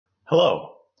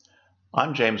Hello,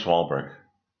 I'm James Wahlberg,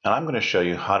 and I'm going to show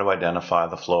you how to identify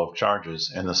the flow of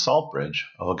charges in the salt bridge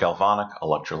of a galvanic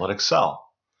electrolytic cell.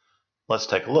 Let's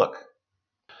take a look.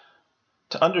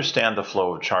 To understand the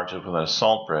flow of charges within a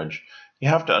salt bridge, you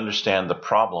have to understand the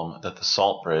problem that the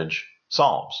salt bridge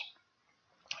solves.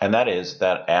 And that is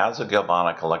that as a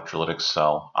galvanic electrolytic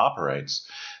cell operates,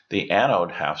 the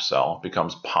anode half cell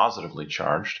becomes positively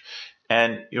charged.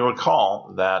 And you'll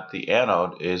recall that the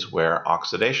anode is where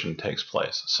oxidation takes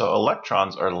place. So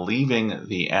electrons are leaving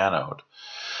the anode,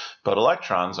 but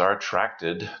electrons are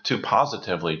attracted to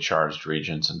positively charged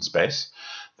regions in space.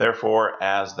 Therefore,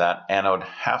 as that anode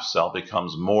half cell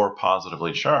becomes more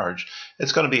positively charged,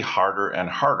 it's going to be harder and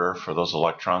harder for those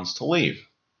electrons to leave.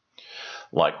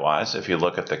 Likewise, if you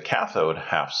look at the cathode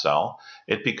half cell,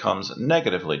 it becomes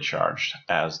negatively charged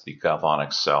as the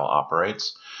galvanic cell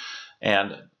operates.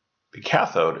 And the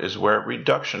cathode is where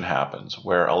reduction happens,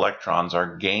 where electrons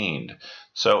are gained.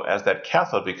 So as that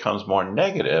cathode becomes more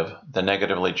negative, the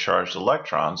negatively charged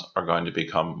electrons are going to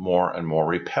become more and more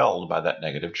repelled by that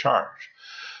negative charge.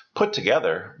 Put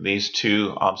together, these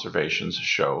two observations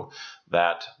show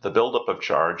that the buildup of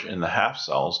charge in the half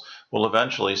cells will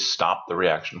eventually stop the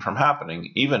reaction from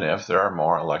happening, even if there are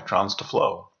more electrons to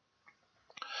flow.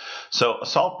 So a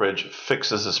salt bridge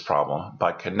fixes this problem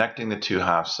by connecting the two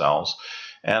half cells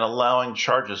and allowing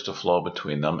charges to flow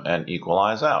between them and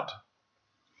equalize out.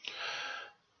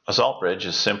 A salt bridge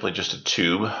is simply just a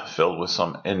tube filled with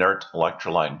some inert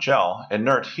electrolyte gel.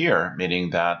 Inert here meaning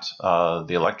that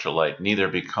the electrolyte neither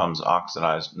becomes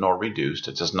oxidized nor reduced.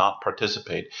 It does not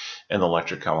participate in the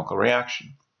electrochemical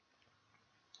reaction.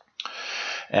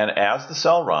 And as the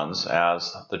cell runs,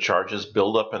 as the charges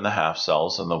build up in the half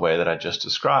cells in the way that I just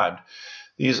described,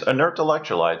 these inert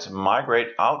electrolytes migrate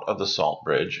out of the salt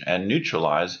bridge and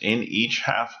neutralize in each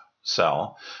half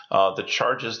cell the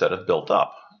charges that have built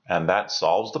up. And that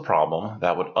solves the problem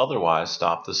that would otherwise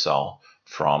stop the cell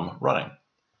from running.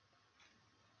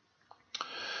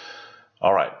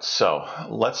 All right, so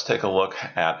let's take a look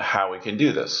at how we can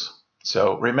do this.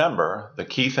 So remember, the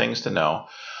key things to know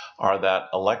are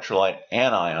that electrolyte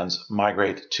anions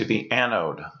migrate to the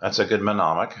anode. That's a good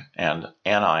mnemonic, and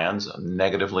anions,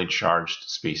 negatively charged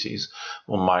species,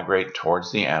 will migrate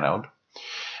towards the anode,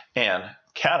 and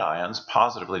cations,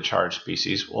 positively charged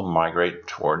species, will migrate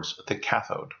towards the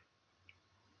cathode.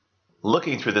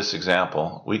 Looking through this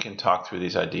example, we can talk through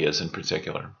these ideas in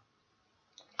particular.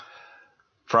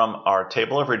 From our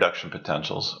table of reduction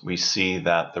potentials, we see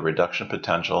that the reduction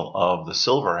potential of the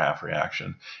silver half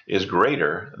reaction is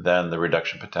greater than the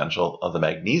reduction potential of the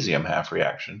magnesium half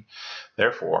reaction.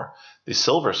 Therefore, the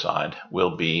silver side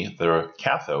will be the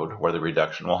cathode, where the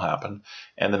reduction will happen,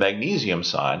 and the magnesium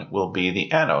side will be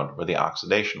the anode, where the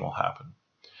oxidation will happen.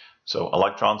 So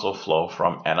electrons will flow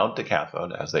from anode to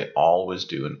cathode, as they always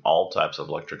do in all types of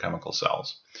electrochemical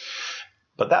cells.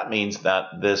 But that means that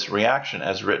this reaction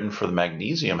as written for the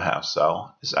magnesium half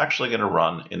cell is actually going to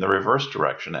run in the reverse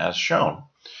direction as shown.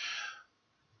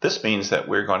 This means that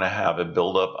we're going to have a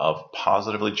buildup of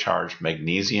positively charged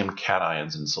magnesium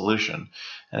cations in solution.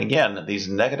 And again, these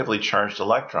negatively charged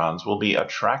electrons will be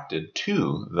attracted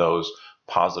to those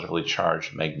positively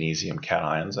charged magnesium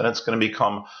cations, and it's going to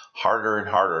become harder and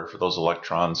harder for those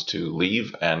electrons to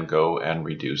leave and go and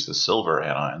reduce the silver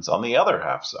anions on the other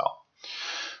half cell.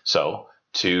 So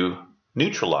to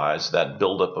neutralize that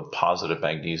buildup of positive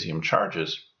magnesium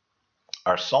charges,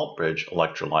 our salt bridge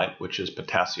electrolyte, which is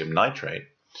potassium nitrate,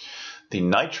 the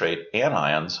nitrate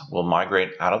anions will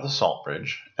migrate out of the salt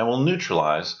bridge and will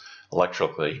neutralize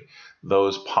electrically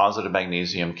those positive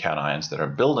magnesium cations that are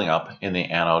building up in the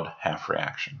anode half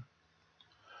reaction.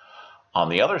 On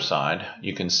the other side,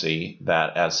 you can see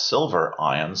that as silver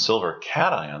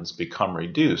cations become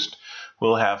reduced,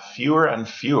 we'll have fewer and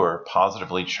fewer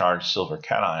positively charged silver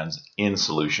cations in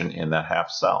solution in that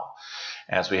half cell.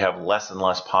 As we have less and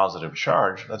less positive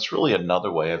charge, that's really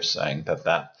another way of saying that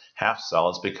that half cell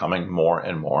is becoming more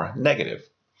and more negative.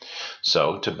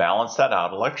 So to balance that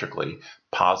out electrically,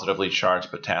 positively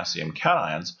charged potassium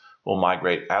cations will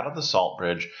migrate out of the salt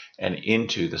bridge and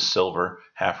into the silver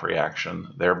half reaction,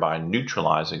 thereby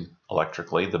neutralizing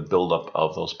electrically the buildup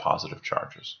of those positive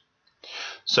charges.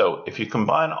 So if you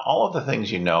combine all of the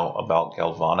things you know about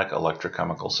galvanic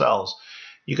electrochemical cells,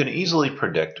 you can easily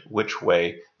predict which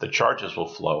way the charges will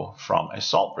flow from a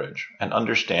salt bridge and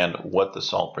understand what the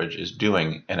salt bridge is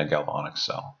doing in a galvanic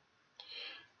cell.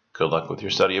 Good luck with your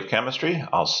study of chemistry.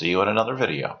 I'll see you in another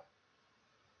video.